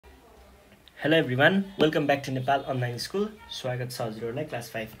Hello everyone, welcome back to Nepal online school. स्वागत छ हजुरहरुलाई class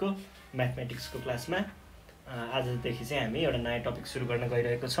 5 को म्याथमेटिक्स को क्लासमा। आजदेखि चाहिँ हामी एउटा नयाँ टपिक सुरु गर्न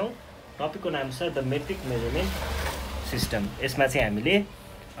गइरहेको छौं। टपिकको नाम छ द मेट्रिक मेजरमेन्ट सिस्टम। यसमा चाहिँ हामीले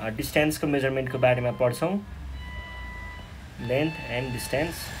डिस्टेन्स को मेजरमेन्ट को बारेमा पढ्छौं। Length and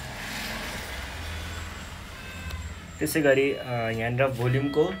distance. त्यसैगरी यहाँनिर भोल्युम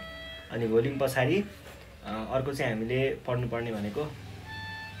को अनि भोल्युम पछाडी अर्को चाहिँ हामीले पढ्नु पर्ने भनेको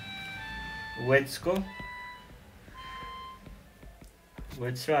वेट्स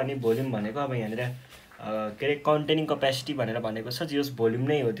र अनि भोल्युम भनेको अब यहाँनिर के रे कन्टेनिङ क्यापेसिटी भनेर भनेको छ। जस भोल्युम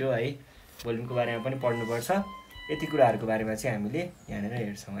नै हो त्यो है। भोल्युम को बारेमा पनि पढ्नु पर्छ। यति कुराहरुको बारेमा चाहिँ हामीले यहाँनिर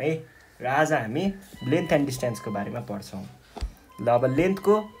हेर्छौं है। र आज हामी लेन्थ एन्ड डिस्टेन्स को बारेमा पढ्छौं। ल अब लेन्थ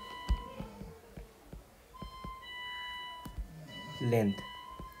को लेन्थ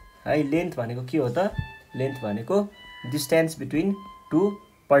है। लेन्थ भनेको के हो त? लेन्थ भनेको distance between two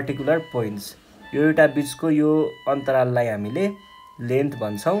particular points. यो एउटा बीचको यो अन्तराललाई हामीले लेन्थ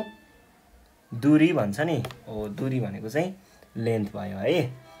भन्छौं। दूरी भन्छ नि। हो दूरी भनेको चाहिँ लेन्थ भयो है।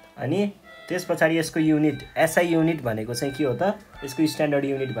 अनि त्यसपछि यसको युनिट एसआई युनिट भनेको चाहिँ के हो त? यसको स्ट्यान्डर्ड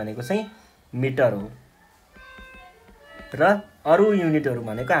युनिट भनेको चाहिँ मिटर हो। र अरु युनिटहरु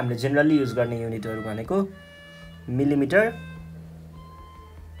भनेको हामीले जनरली युज गर्ने युनिटहरु भनेको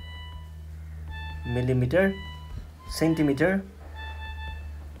मिलिमिटर, सेन्टिमिटर,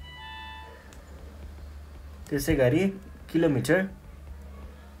 त्यसैगरी किलोमिटर।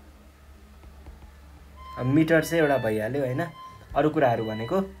 अब मिटर चाहिँ एउटा भइहाल्यो हैन। अरु कुराहरु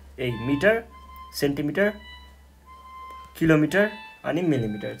भनेको यही मिटर, सेन्टिमिटर, किलोमिटर अनि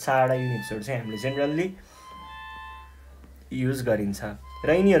मिलिमिटर। चारवटा युनिट्सहरु चाहिँ हामीले जनरली युज गरिन्छ। र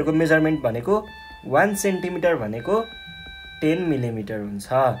यिनीहरुको मेजरमेन्ट भनेको 1 सेन्टिमिटर भनेको 10 मिलिमिटर हुन्छ।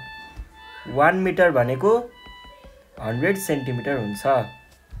 1 मिटर भनेको 100 सेन्टिमिटर हुन्छ।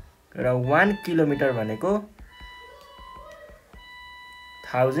 र 1 किलोमिटर भनेको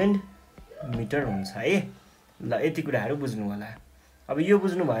 1000 मिटर हुन्छ है। ल यति कुराहरु बुझ्नु होला। अब यो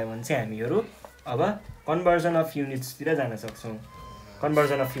बुझ्नु भयो भने चाहिँ हामीहरु अब कन्भर्जन अफ युनिट्स तिर जान सक्छौं।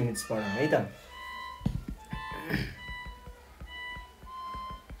 कन्भर्जन अफ युनिट्स पढौं है त।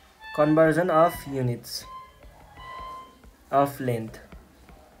 Conversion of units of length.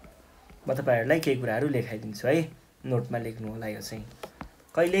 म तपाईहरुलाई केही कुराहरु लेखाइदिन्छु है। नोटमा लेख्नु होला यो चाहिँ।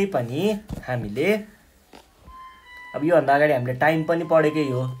 कहिल्यै पनि हामीले अब यो भन्दा अगाडि हामीले टाइम पनि पढेकै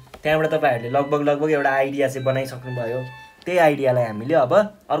हो। त्यहाँबाट तपाईहरुले लगभग एउटा आइडिया चाहिँ बनाइसक्नु भयो। त्यही आइडियालाई हामीले अब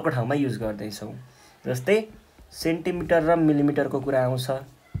अर्को ठाउँमा युज गर्दै छौं। जस्तै सेन्टिमिटर र मिलिमिटर को कुरा आउँछ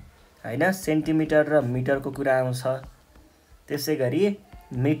हैन। सेन्टिमिटर र मिटर को कुरा आउँछ। त्यसैगरी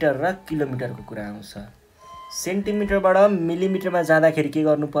मिटर र किलोमिटर को कुरा आउँछ। सेन्टिमिटरबाट मिलिमिटरमा जाँदाखेरि के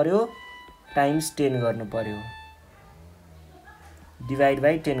गर्नु पर्यो? टाइम्स 10 गर्नु पर्यो। डिवाइड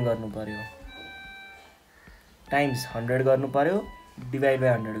बाइ 10 गर्नु पर्यो। टाइम्स 100 गर्नु पर्यो। डिवाइड बाइ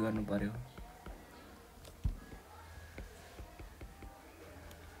 100 गर्नु पर्यो।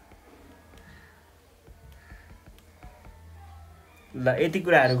 ल यति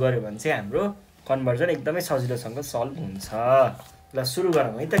कुराहरु गर्यो भने चाहिँ हाम्रो कन्भर्जन एकदमै सजिलोसँग सल्भ हुन्छ। ल सुरु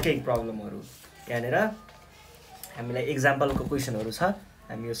गरौँ है त केही प्रब्लमहरु। यहाँनिर हामीलाई एक्जाम्पलको क्वेशनहरु छ।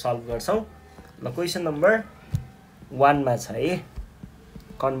 हामी यो सल्भ गर्छौं। ल क्वेशन नम्बर 1 मा छ है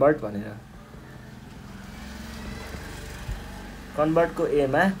कन्भर्ट भनेर। कन्भर्ट को ए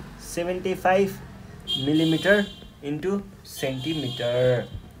मा 75 मिलिमिटर इन्टु सेन्टिमिटर।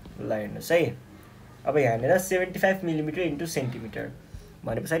 ल हेर्नुस् है। अब यहाँनिर 75 मिलिमिटर इन्टु सेन्टिमिटर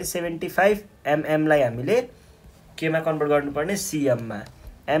भनेपछि 75 mm लाई हामीले केमा कन्भर्ट गर्नुपर्ने? सीएम मा।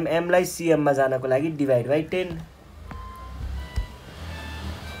 mm लाई सीएम मा जानको लागि डिवाइड बाइ 10।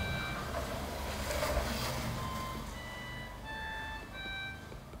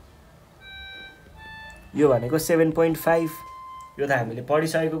 यो भनेको 7.5। यो त हामीले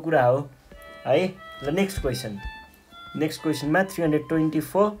पढिसकेको कुरा हो है। ल next question. Next क्वेशनमा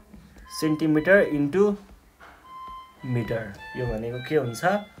 324 centimetre into metre. यो भनेको के हुन्छ?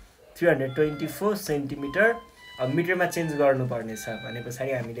 324 सेन्टिमिटर। अब मिटरमा चेन्ज गर्नुपर्ने छ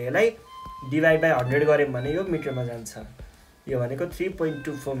भनेपछि हामीले यसलाई डिवाइड बाइ 100 गर्यौं भने यो मिटरमा जान्छ। यो भनेको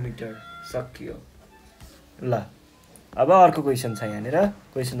 3.24 मिटर। सकियो। ल अब अर्को क्वेशन छ यहाँनिर।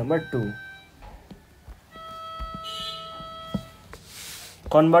 Question number 2।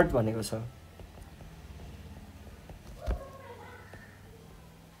 कन्भर्ट भनेको छ।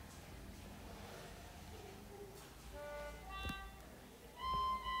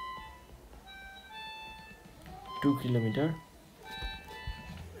 Two kilometre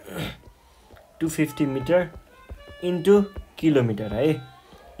 250 metre into kilometre है।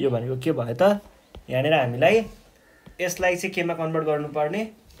 यो भनेको के भयो त? यहाँनिर हामीलाई यसलाई चाहिँ केमा कन्भर्ट गर्नुपर्ने?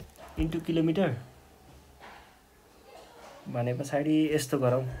 इन्टु किलोमिटर भने पछाडि यस्तो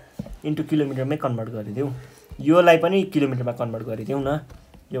गरौँ, इन्टु किलोमिटरमै कन्भर्ट गरिदेऊ। योलाई पनि किलोमिटरमा कन्भर्ट गरिदेऊ न।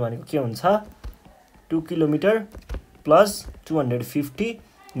 यो भनेको के हुन्छ 2 किलोमिटर प्लस 250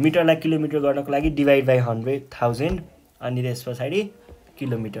 मिटरलाई किलोमिटर गर्नको लागि डिभाइड बाई 100,000 अनि त्यस पछाडि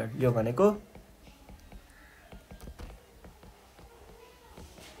किलोमिटर। यो भनेको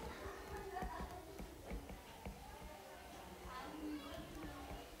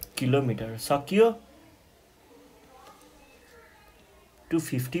किलोमिटर सकियो।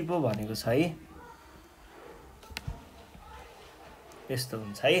 250 पो भनेको छ है, यस्तो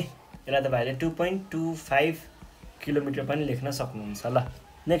हुन्छ है। यसलाई तपाईहरुले 2.25 किलोमिटर पनि लेख्न सक्नुहुन्छ ल।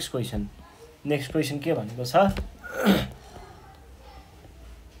 नेक्स्ट क्वेशन के भनेको छ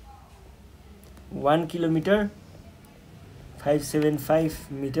 1 किलोमिटर 575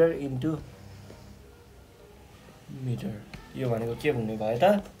 मिटर इन्टु मिटर। यो भनेको के भन्ने भयो त?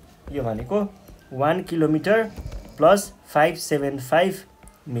 यो भनेको 1 किलोमिटर प्लस 575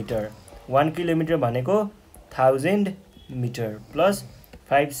 मिटर। 1 किलोमिटर भनेको 1000 मिटर प्लस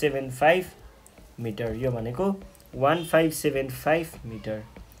 575 मिटर। यो भनेको 1575 मिटर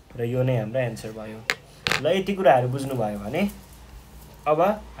र यो नै हाम्रो एन्सर भयो। ल यति कुराहरु बुझ्नु भयो भने अब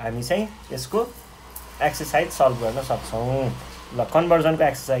हामी चाहिँ यसको एक्सरसाइज सल्भ गर्न सक्छौं। ल कन्भर्जनको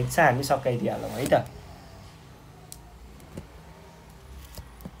एक्सरसाइज चाहिँ हामी सकाइदिहालौं है त।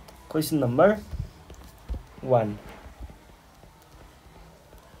 Question number 1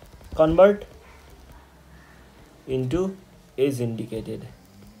 convert into as indicated।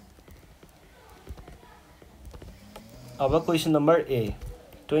 अब question number A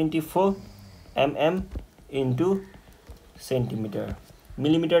 24 mm into centimetre.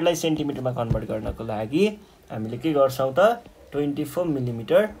 मिलिमिटरलाई सेन्टिमिटरमा convert गर्नको लागि हामीले के गर्छौं त 24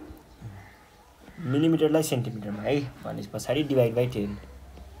 मिलिमिटरलाई सेन्टिमिटरमा है भने पछाडी divide by 10।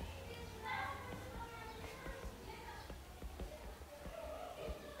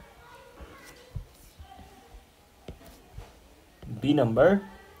 B number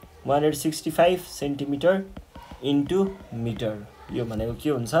 165 centimetre into metre. यो भनेको के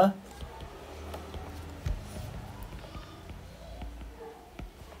हुन्छ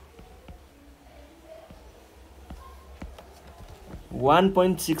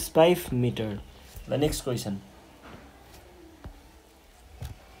 1.65 मिटर। ल नेक्स्ट क्वेशन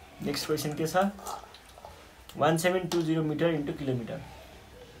के छ 1720 मिटर इन्टु किलोमिटर।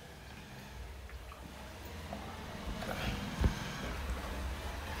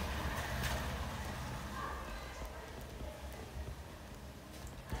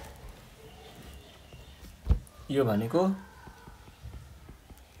 यो भनेको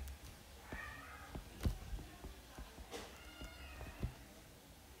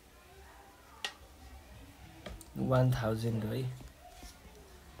 1000 है।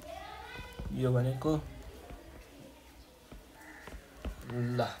 यो भनेको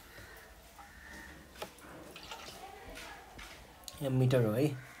ल यो मिटर हो है।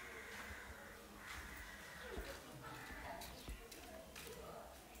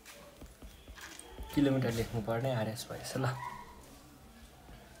 किलोमिटर लेख्नु पर्ने आरएस भएछ ल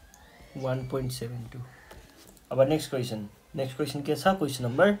 1.72। अब नेक्स्ट क्वेशन के छ question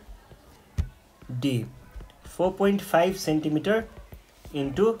number D 4.5 centimetre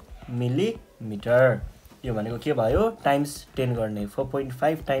into millimetre. यो भनेको के भयो टाइम्स 10 गर्ने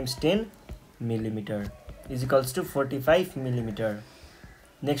 4.5 times 10 millimetre is equals to 45 millimetre.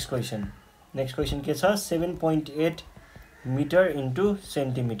 Next question के छ 7.8 मिटर इन्टु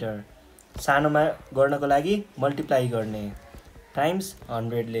सेन्टिमिटर। सानोमा गर्नको लागि मल्टिप्लाई गर्ने टाइम्स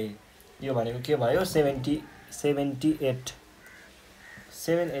 100 ले। यो भनेको के भयो 780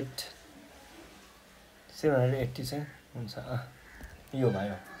 चाहिँ हुन्छ यो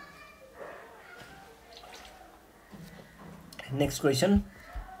भयो। Next question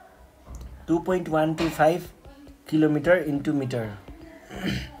 2.125 kilometre into metre.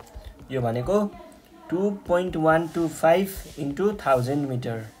 यो भनेको 2.125 इन्टु 1000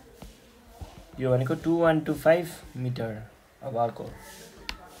 मिटर। यो भनेको 2125 मिटर। अब अर्को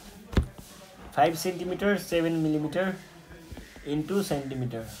 5 centimetre 7 millimetre into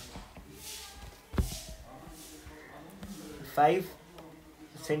centimetre. 5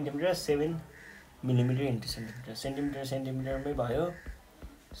 centimetre 7 millimetre into centimetre. सेन्टिमिटरमै भयो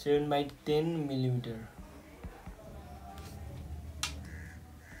 7/10 मिलिमिटर।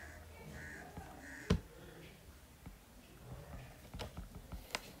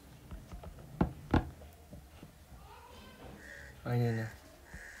 हैन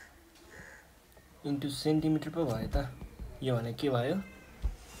इन्टु सेन्टिमिटर पो भयो त। यो भने के भयो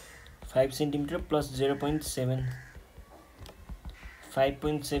 5 सेन्टिमिटर प्लस 0.75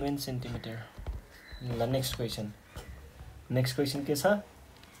 5.7 सेन्टिमिटर। ल नेक्स्ट क्वेसन के छ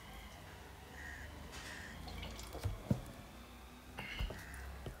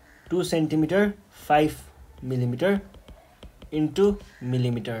 2 सेन्टिमिटर 5 मिलिमिटर इन्टु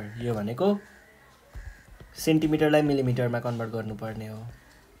मिलिमिटर। यो भनेको सेन्टिमिटरलाई मिलिमिटरमा कन्भर्ट गर्नुपर्ने हो।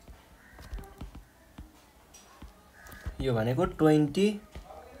 यो भनेको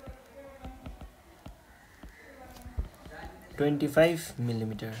 25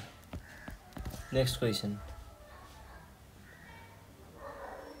 मिलिमिटर। नेक्स्ट क्वेसन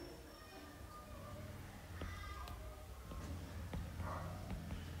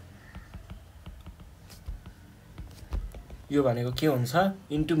यो भनेको के हुन्छ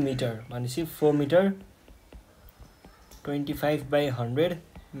इन्टु मिटर भनेपछि 4 मिटर 25/100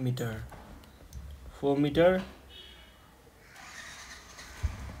 मिटर 4 मिटर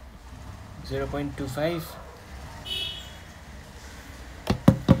 0.25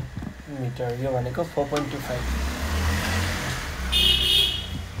 मिटर। यो भनेको 4.25।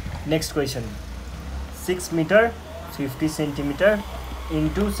 Next question 6 metre 50 centimetre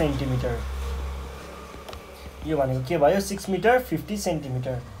into centimetre. यो भनेको के भयो 6 मिटर 50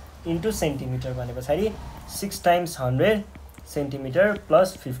 सेन्टिमिटर इन्टु सेन्टिमिटर भने पछाडि 6 टाइम्स 100 सेन्टिमिटर प्लस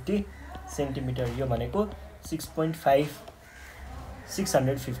 50 सेन्टिमिटर। यो भनेको 6.5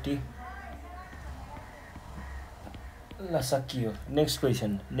 650। ल सकियो। Next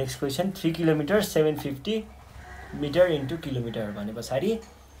question 3 kilometre 750 metre into kilometre भने पछाडि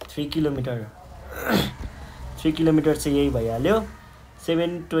 3 किलोमिटर 3 किलोमिटर चाहिँ यही भइहाल्यो।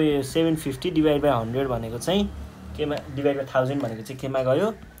 750 डिभाइड बाई 100 भनेको चाहिँ केमा डिभाइड बाई 1000 भनेको चाहिँ केमा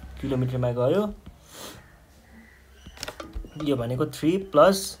गयो किलोमिटरमा गयो। यो भनेको 3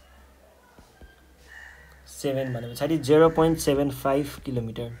 प्लस 7 भने पछाडि 0.75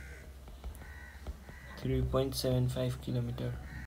 किलोमिटर 3.75 किलोमिटर।